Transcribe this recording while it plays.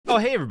Oh,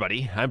 hey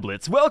everybody, I'm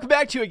Blitz. Welcome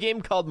back to a game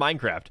called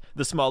Minecraft,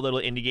 the small little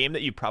indie game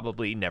that you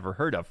probably never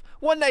heard of.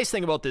 One nice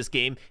thing about this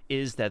game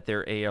is that there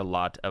are a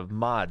lot of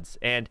mods,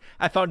 and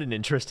I found an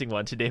interesting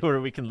one today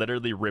where we can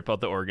literally rip out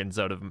the organs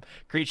out of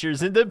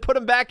creatures and then put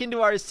them back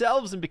into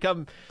ourselves and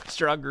become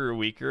stronger or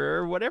weaker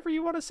or whatever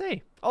you want to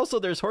say. Also,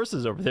 there's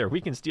horses over there.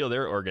 We can steal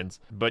their organs,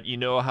 but you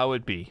know how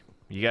it be.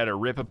 You gotta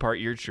rip apart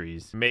your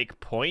trees.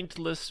 Make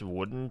pointless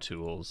wooden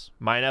tools.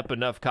 Mine up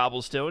enough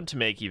cobblestone to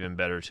make even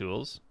better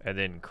tools. And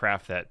then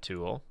craft that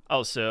tool.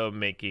 Also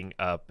making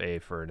up a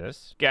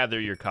furnace. Gather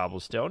your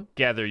cobblestone.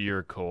 Gather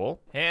your coal.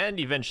 And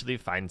eventually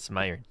find some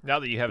iron. Now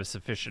that you have a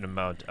sufficient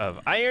amount of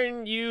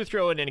iron, you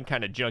throw in any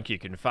kind of junk you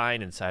can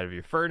find inside of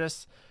your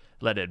furnace.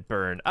 Let it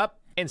burn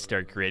up and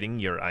start creating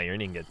your iron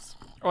ingots.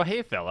 Oh,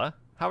 hey fella.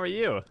 How are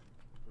you?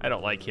 I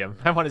don't like him.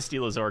 I want to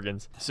steal his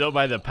organs. So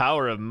by the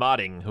power of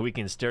modding, we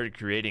can start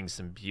creating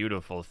some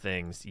beautiful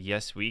things.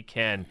 Yes, we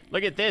can.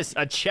 Look at this,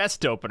 a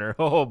chest opener.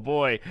 Oh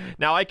boy.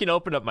 Now I can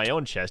open up my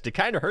own chest. It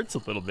kind of hurts a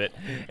little bit.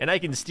 And I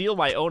can steal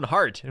my own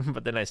heart.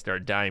 But then I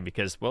start dying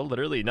because, well,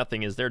 literally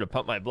nothing is there to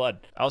pump my blood.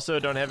 I also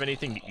don't have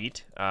anything to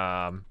eat.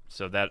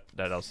 So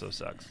that also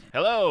sucks.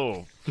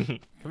 Hello. Come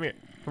here.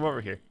 Come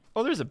over here.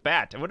 Oh, there's a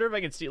bat. I wonder if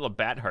I can steal a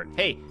bat heart.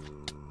 Hey.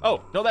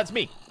 Oh, no, that's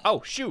me.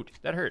 Oh, shoot.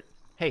 That hurt.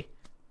 Hey.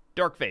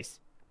 Dork face.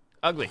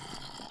 Ugly.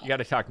 You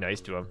gotta talk nice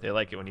to him. They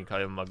like it when you call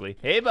them ugly.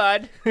 Hey,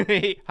 bud.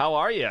 How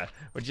are you?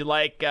 Would you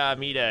like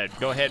me to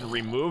go ahead and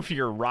remove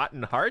your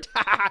rotten heart?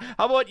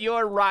 How about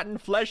your rotten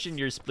flesh and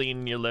your spleen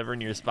and your liver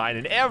and your spine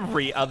and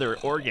every other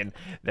organ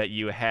that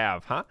you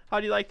have, huh? How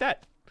do you like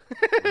that?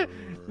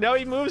 Now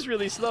he moves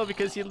really slow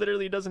because he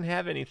literally doesn't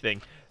have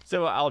anything.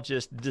 So I'll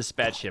just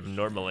dispatch him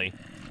normally.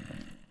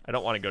 I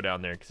don't want to go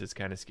down there because it's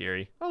kind of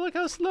scary. Oh, look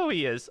how slow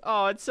he is.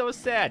 Oh, it's so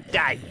sad.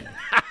 Die.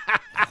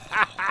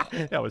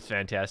 That was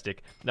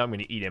fantastic. Now I'm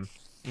gonna eat him.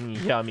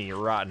 Yummy,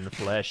 rotten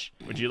flesh.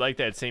 Would you like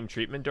that same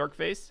treatment, dork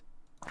face?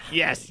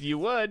 Yes, you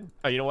would.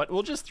 Oh, you know what?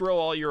 We'll just throw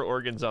all your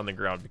organs on the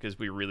ground because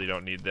we really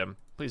don't need them.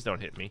 Please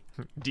don't hit me.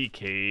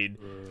 Decayed,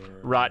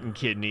 rotten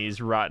kidneys,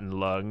 rotten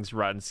lungs,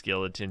 rotten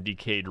skeleton,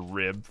 decayed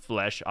rib,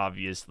 flesh,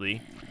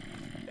 obviously.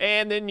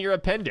 And then your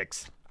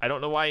appendix. I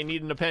don't know why you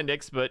need an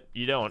appendix, but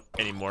you don't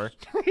anymore.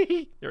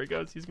 There he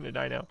goes. He's gonna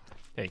die now.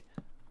 Hey.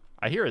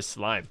 I hear a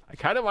slime. I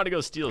kind of want to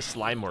go steal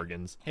slime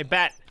organs. Hey,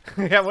 bat.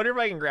 I wonder if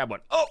I can grab one.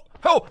 Oh,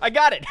 I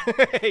got it.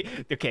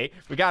 Okay,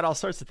 we got all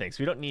sorts of things.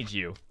 We don't need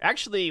you.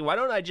 Actually, why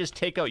don't I just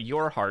take out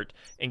your heart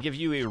and give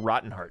you a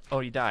rotten heart? Oh,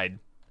 he died,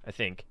 I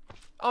think.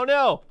 Oh,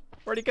 no.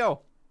 Where'd he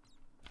go?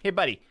 Hey,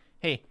 buddy.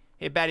 Hey,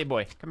 batty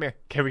boy. Come here.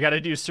 Okay, we got to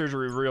do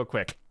surgery real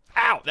quick.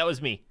 Ow, that was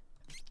me.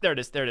 There it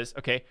is. There it is.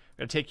 Okay, I'm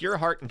going to take your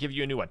heart and give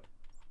you a new one.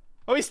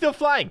 Oh, he's still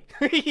flying.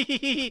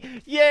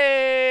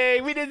 Yay!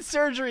 We did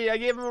surgery. I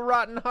gave him a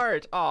rotten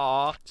heart.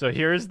 Aw. So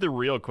here's the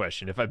real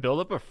question. If I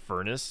build up a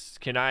furnace,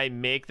 can I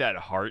make that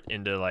heart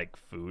into, like,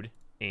 food?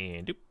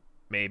 And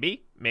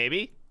maybe.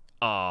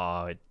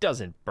 Aw, it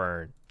doesn't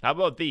burn. How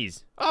about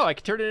these? Oh, I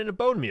can turn it into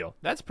bone meal.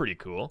 That's pretty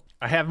cool.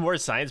 I have more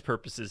science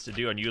purposes to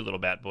do on you, little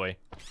bat boy.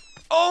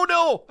 Oh,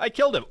 no! I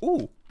killed him.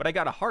 Ooh, but I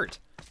got a heart.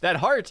 That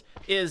heart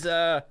is,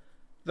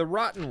 the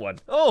rotten one.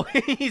 Oh,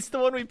 he's the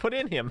one we put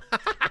in him.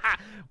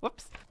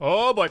 Whoops.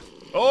 Oh boy.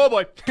 Oh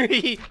boy.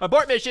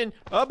 Abort mission.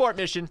 Abort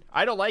mission.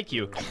 I don't like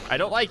you. I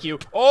don't like you.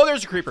 Oh,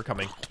 there's a creeper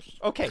coming.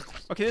 Okay.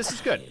 Okay, this is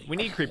good. We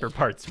need creeper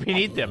parts. We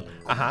need them.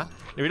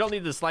 We don't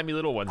need the slimy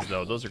little ones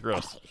though. Those are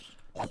gross.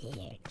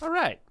 All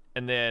right.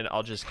 And then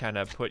I'll just kind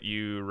of put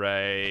you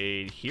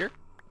right here.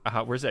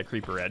 Where's that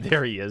creeper at?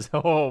 There he is.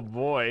 Oh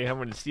boy, I'm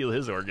gonna steal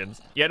his organs.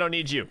 Yeah, I don't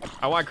need you.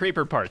 I want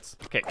creeper parts.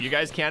 Okay, you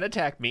guys can't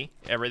attack me.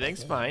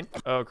 Everything's fine.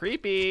 Oh,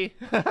 creepy.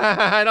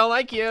 I don't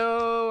like you.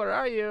 Where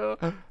are you?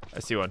 I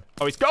see one.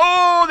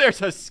 Oh,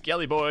 there's a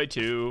skelly boy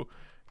too.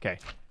 Okay,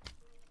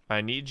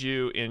 I need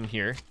you in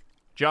here.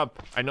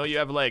 Jump. I know you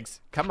have legs.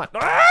 Come on.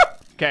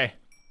 Okay,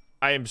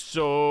 I am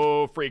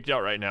so freaked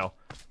out right now.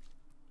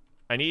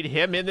 I need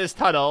him in this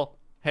tunnel.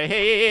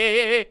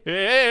 Hey.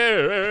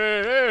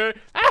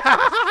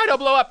 Don't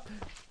blow up.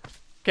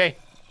 Okay.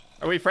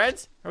 Are we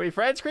friends? Are we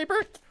friends,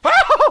 creeper?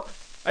 Oh!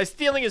 I'm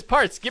stealing his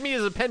parts. Give me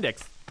his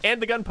appendix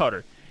and the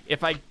gunpowder.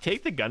 If I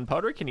take the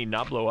gunpowder, can he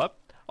not blow up?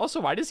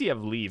 Also, why does he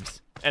have leaves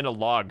and a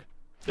log?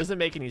 Doesn't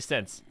make any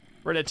sense.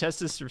 We're gonna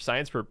test this for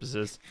science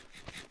purposes.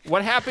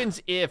 What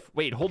happens if,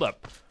 wait, hold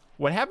up.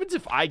 What happens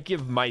if I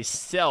give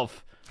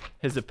myself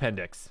his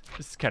appendix?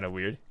 This is kind of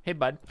weird. Hey,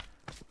 bud.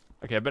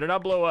 Okay, I better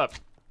not blow up.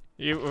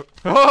 You,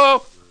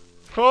 no.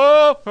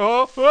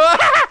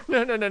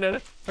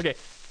 Okay.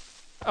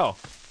 Oh,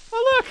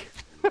 look.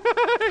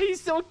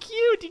 He's so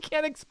cute. He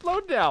can't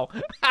explode now.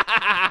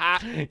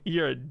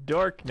 You're a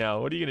dork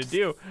now. What are you gonna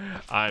do?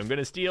 I'm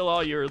gonna steal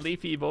all your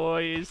leafy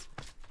boys.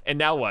 And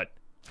now what?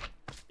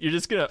 You're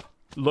just gonna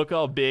look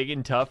all big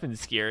and tough and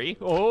scary?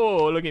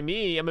 Oh, look at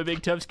me. I'm a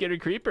big, tough, scary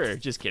creeper.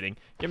 Just kidding.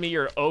 Give me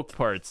your oak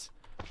parts.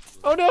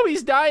 Oh no,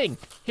 he's dying.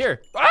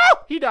 Here. Oh,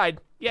 he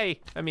died.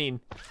 Yay. I mean,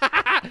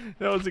 that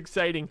was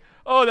exciting.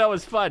 Oh, that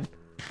was fun.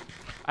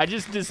 I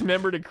just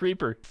dismembered a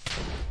creeper.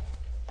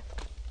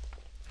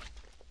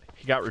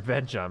 He got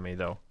revenge on me,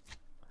 though.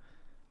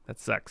 That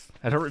sucks.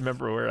 I don't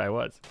remember where I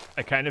was.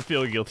 I kind of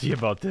feel guilty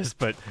about this,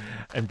 but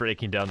I'm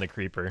breaking down the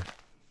creeper.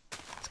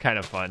 It's kind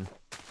of fun.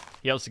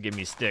 He also gave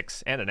me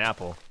sticks and an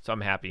apple, so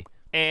I'm happy.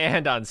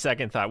 And on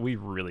second thought, we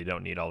really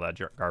don't need all that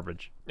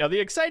garbage. Now, the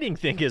exciting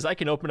thing is I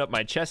can open up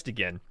my chest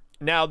again.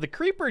 Now, the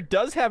creeper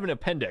does have an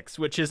appendix,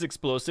 which is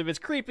explosive. It's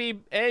creepy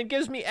and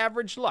gives me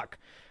average luck.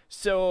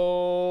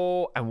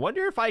 So I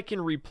wonder if I can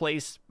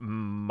replace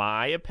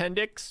my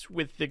appendix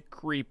with the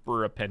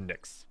creeper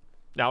appendix.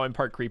 Now I'm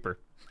part creeper.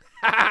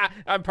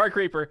 I'm part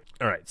creeper.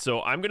 All right,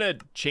 so I'm going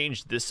to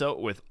change this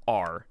out with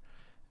R.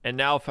 And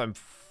now if I'm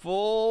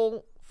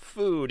full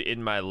food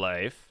in my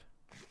life,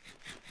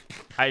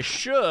 I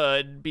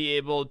should be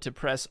able to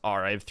press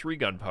R. I have 3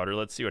 gunpowder.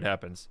 Let's see what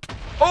happens.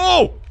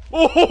 Oh!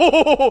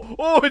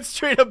 Oh! It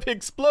straight up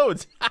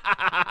explodes.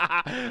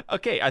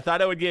 Okay, I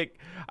thought I would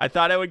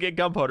get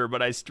gunpowder,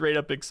 but I straight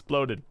up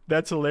exploded.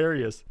 That's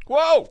hilarious.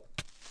 Whoa!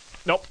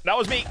 Nope, that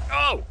was me.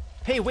 Oh!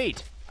 Hey,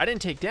 wait. I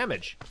didn't take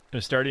damage.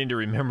 I'm starting to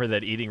remember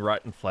that eating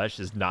rotten flesh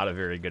is not a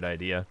very good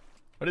idea.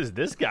 What is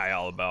this guy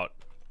all about?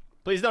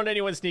 Please don't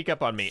anyone sneak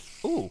up on me.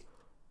 Ooh,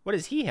 what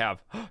does he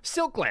have?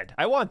 Silk gland.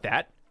 I want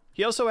that.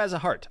 He also has a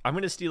heart. I'm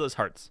going to steal his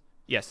hearts.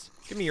 Yes,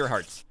 give me your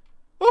hearts.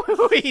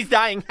 Ooh, he's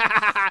dying.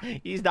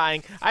 He's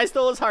dying. I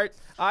stole his heart.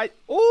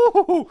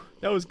 Ooh,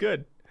 that was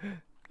good.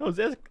 That was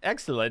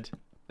excellent.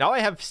 Now I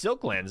have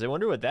silk glands. I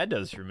wonder what that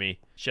does for me.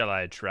 Shall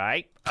I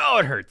try? Oh,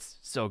 it hurts.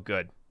 So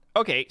good.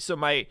 Okay, so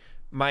my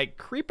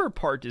creeper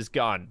part is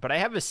gone, but I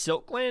have a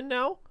silk gland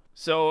now.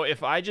 So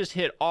if I just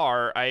hit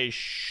R, I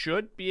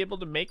should be able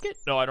to make it.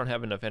 No, I don't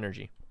have enough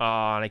energy.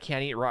 Oh, and I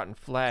can't eat rotten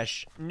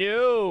flesh.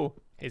 No.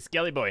 Hey,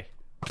 Skelly boy,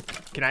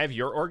 can I have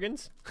your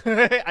organs?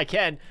 I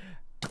can.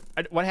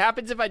 What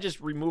happens if I just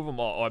remove them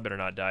all? Oh, I better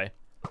not die.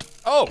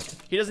 Oh,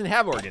 he doesn't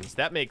have organs.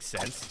 That makes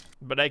sense.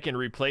 But I can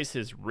replace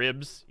his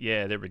ribs.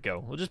 Yeah, there we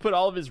go. We'll just put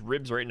all of his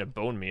ribs right in a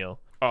bone meal.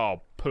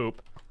 Oh,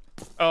 poop.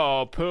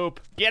 Oh, poop.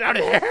 Get out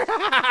of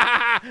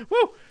here.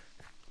 Woo.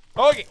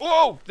 Okay.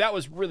 Whoa, that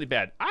was really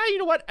bad. You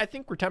know what? I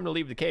think we're time to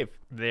leave the cave.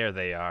 There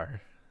they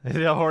are. The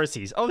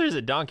horsies. Oh, there's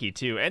a donkey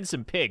too, and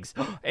some pigs,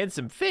 and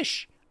some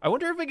fish. I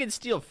wonder if I can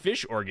steal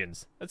fish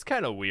organs. That's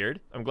kind of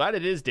weird. I'm glad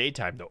it is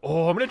daytime though.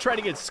 Oh, I'm gonna try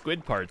to get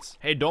squid parts.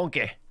 Hey,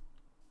 donkey.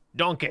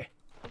 Donkey.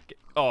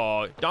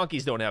 Oh,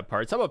 donkeys don't have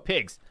parts. How about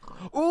pigs?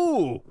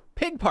 Ooh,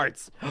 pig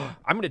parts.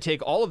 I'm gonna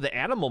take all of the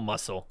animal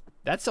muscle.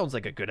 That sounds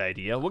like a good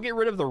idea. We'll get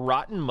rid of the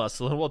rotten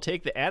muscle and we'll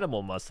take the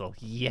animal muscle.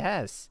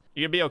 Yes.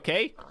 You gonna be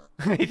okay?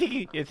 I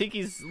think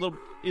he's a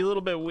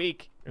little bit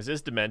weak. Is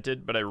this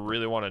demented? But I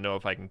really want to know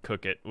if I can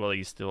cook it while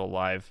he's still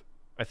alive.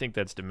 I think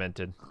that's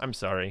demented. I'm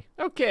sorry.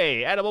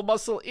 Okay, animal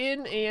muscle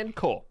in and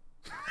coal.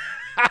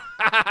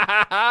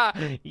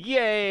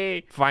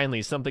 Yay!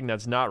 Finally, something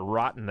that's not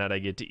rotten that I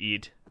get to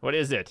eat. What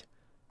is it?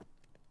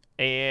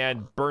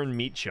 And burn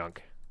meat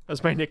chunk.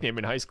 That's my nickname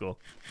in high school.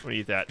 I'm gonna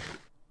eat that.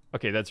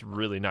 Okay, that's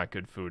really not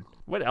good food.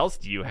 What else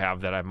do you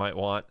have that I might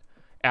want?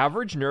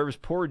 Average nerves,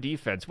 poor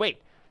defense.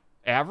 Wait,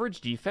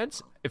 average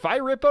defense? If I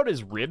rip out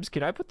his ribs,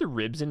 can I put the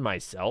ribs in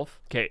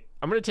myself? Okay,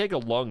 I'm gonna take a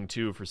lung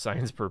too for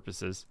science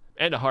purposes.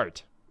 And a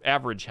heart.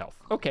 Average health.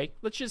 Okay,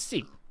 let's just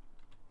see.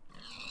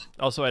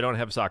 Also, I don't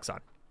have socks on.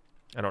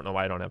 I don't know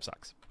why I don't have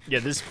socks. Yeah,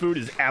 this food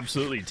is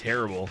absolutely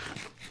terrible.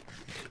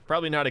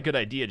 Probably not a good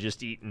idea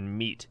just eating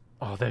meat.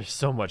 Oh, there's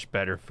so much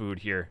better food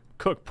here.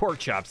 Cooked pork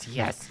chops,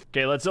 yes.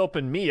 Okay, let's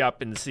open me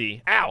up and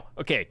see. Ow,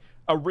 okay,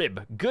 a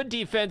rib. Good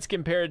defense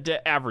compared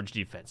to average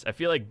defense. I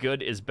feel like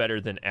good is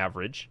better than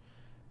average.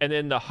 And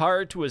then the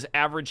heart was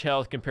average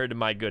health compared to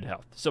my good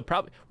health. So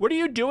probably, what are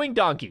you doing,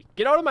 donkey?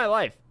 Get out of my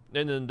life.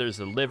 And then there's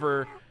a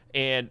liver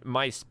and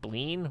my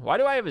spleen. Why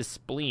do I have a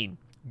spleen?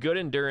 Good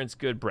endurance,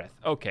 good breath.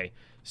 Okay,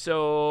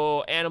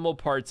 so animal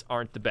parts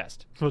aren't the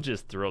best. We'll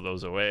just throw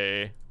those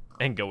away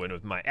and go in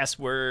with my S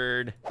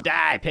word.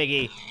 Die,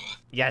 piggy.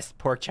 Yes,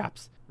 pork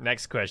chops.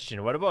 Next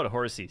question, what about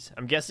horsies?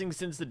 I'm guessing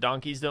since the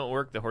donkeys don't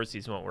work, the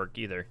horsies won't work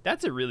either.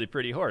 That's a really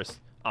pretty horse.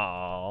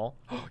 Aww.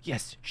 Oh,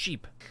 yes,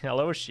 sheep.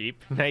 Hello,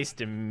 sheep. Nice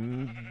to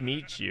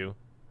meet you.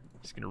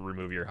 Just gonna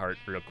remove your heart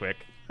real quick.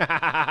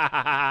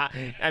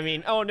 I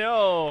mean, oh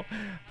no,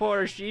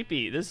 poor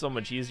sheepy. This is so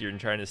much easier than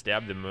trying to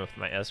stab them with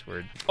my S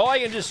word. Oh, I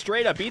can just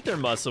straight up eat their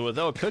muscle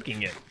without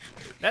cooking it.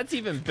 That's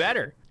even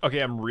better. Okay,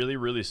 I'm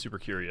really super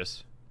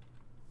curious.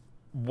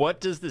 What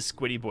does the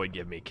squiddy boy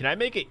give me? Can I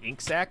make an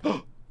ink sac?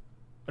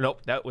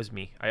 Nope, that was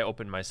me. I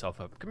opened myself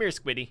up. Come here,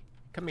 squiddy.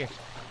 Come here.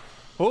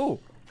 Oh,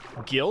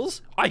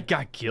 gills? I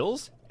got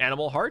gills?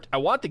 Animal heart? I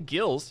want the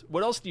gills.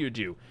 What else do you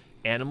do?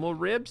 Animal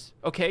ribs?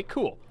 Okay,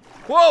 cool.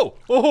 Whoa!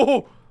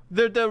 Oh,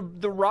 the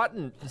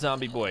rotten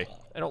zombie boy.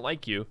 I don't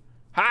like you.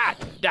 Ha!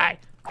 Die!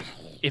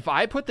 If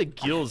I put the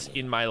gills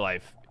in my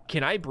life,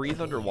 can I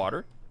breathe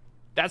underwater?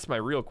 That's my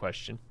real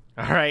question.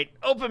 All right,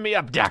 open me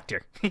up,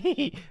 doctor.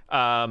 Did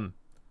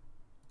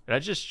I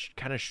just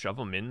kind of shove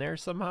them in there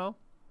somehow?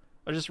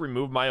 I'll just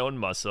remove my own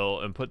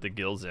muscle and put the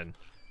gills in.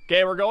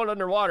 Okay, we're going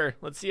underwater.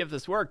 Let's see if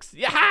this works.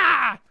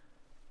 Yeah!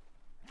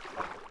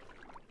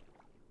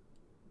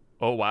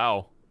 Oh,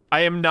 wow.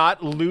 I am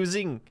not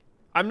losing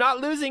I'm not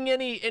losing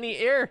any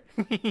air.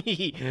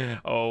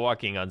 Oh,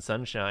 walking on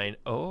sunshine.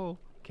 Oh,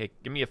 okay.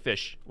 Give me a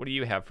fish. What do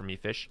you have for me,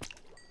 fish?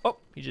 Oh,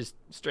 he just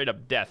straight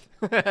up death.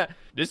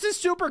 This is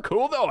super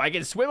cool though. I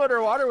can swim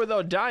underwater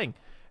without dying.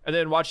 And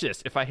then watch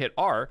this. If I hit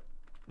R,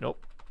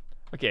 nope.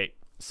 Okay,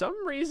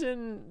 some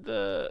reason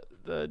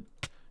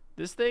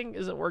this thing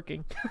isn't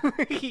working.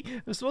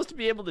 I'm supposed to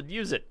be able to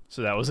use it.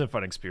 So that was a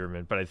fun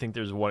experiment, but I think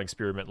there's one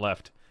experiment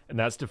left, and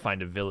that's to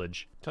find a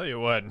village. Tell you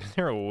what,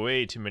 there are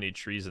way too many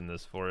trees in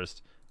this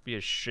forest. It'd be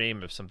a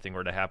shame if something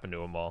were to happen to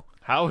them all.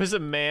 How is a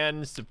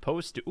man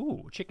supposed to,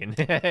 ooh, chicken.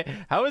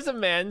 How is a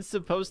man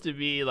supposed to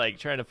be like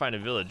trying to find a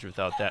village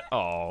without that?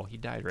 Oh, he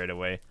died right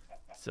away.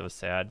 So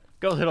sad.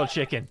 Go little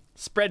chicken.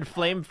 Spread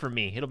flame for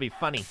me. It'll be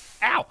funny.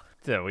 Ow!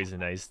 It's always a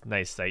nice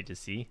sight to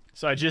see.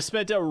 So I just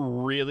spent a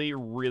really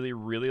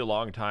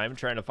long time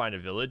trying to find a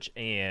village,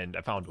 and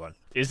I found one.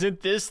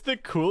 Isn't this the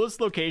coolest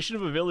location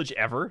of a village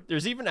ever?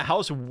 There's even a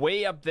house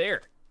way up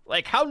there.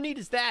 Like, how neat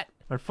is that?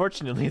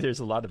 Unfortunately, there's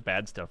a lot of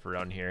bad stuff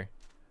around here.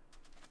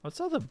 What's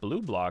all the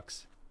blue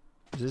blocks?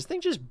 Is this thing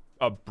just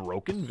a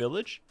broken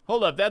village?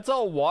 Hold up, that's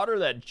all water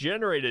that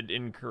generated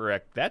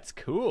incorrect. That's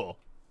cool.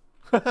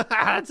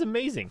 That's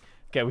amazing.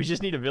 Okay, we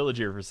just need a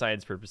villager for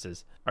science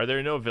purposes. Are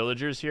there no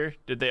villagers here?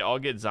 Did they all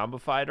get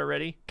zombified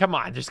already? Come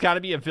on, there's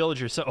gotta be a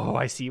villager. So, oh,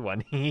 I see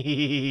one.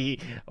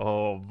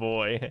 Oh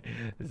boy,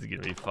 this is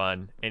gonna be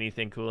fun.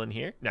 Anything cool in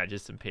here? Not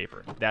just some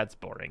paper. That's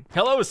boring.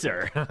 Hello,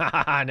 sir.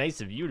 Nice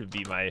of you to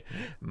be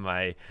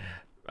my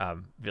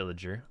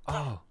villager.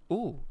 Oh,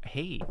 ooh,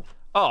 hey.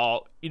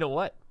 Oh, you know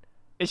what?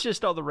 It's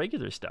just all the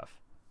regular stuff.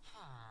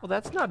 Well,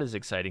 that's not as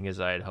exciting as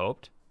I had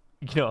hoped.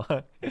 You know,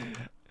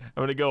 I'm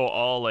gonna go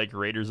all like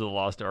Raiders of the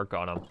Lost Ark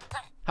on him.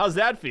 How's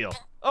that feel?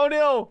 Oh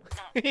no!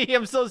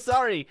 I'm so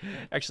sorry.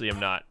 Actually, I'm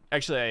not.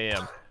 Actually, I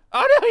am.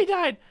 Oh no, he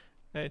died.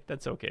 Hey,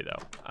 that's okay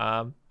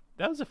though.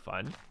 That was it's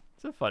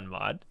a fun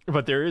mod.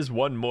 But there is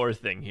one more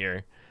thing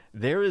here.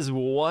 There is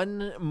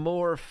one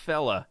more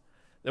fella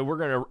that we're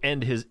gonna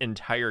end his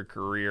entire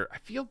career. I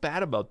feel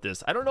bad about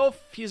this. I don't know if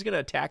he's gonna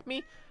attack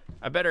me.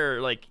 I better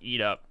like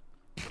eat up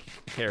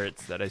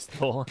carrots that I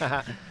stole.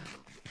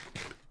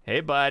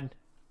 Hey, bud.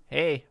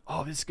 Hey.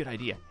 Oh, this is a good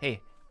idea.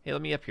 Hey,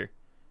 let me up here.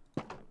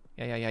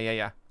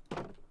 Yeah.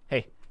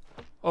 Hey.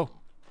 Oh,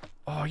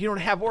 you don't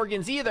have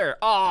organs either.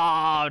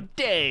 Oh,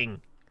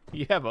 dang.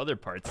 You have other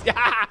parts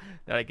that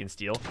I can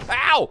steal.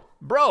 Ow,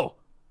 bro.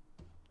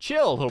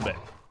 Chill a little bit.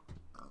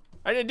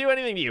 I didn't do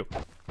anything to you.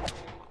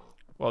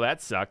 Well,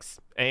 that sucks.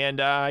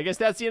 And I guess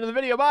that's the end of the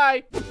video.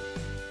 Bye.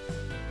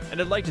 And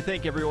I'd like to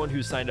thank everyone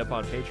who signed up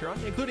on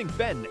Patreon, including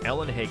Ben,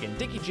 Ellen Hagen,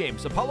 Dickie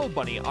James, Apollo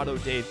Bunny, Otto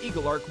Dave,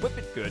 Eagle Arc, Whip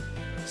It Good,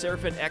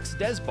 Seraphin X,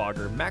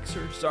 Desbogger,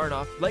 Maxer,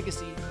 Zarnoff,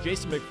 Legacy,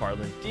 Jason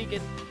McFarland,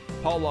 Deegan,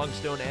 Paul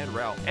Longstone, and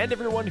Ralph. And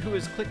everyone who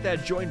has clicked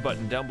that join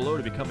button down below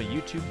to become a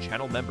YouTube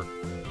channel member.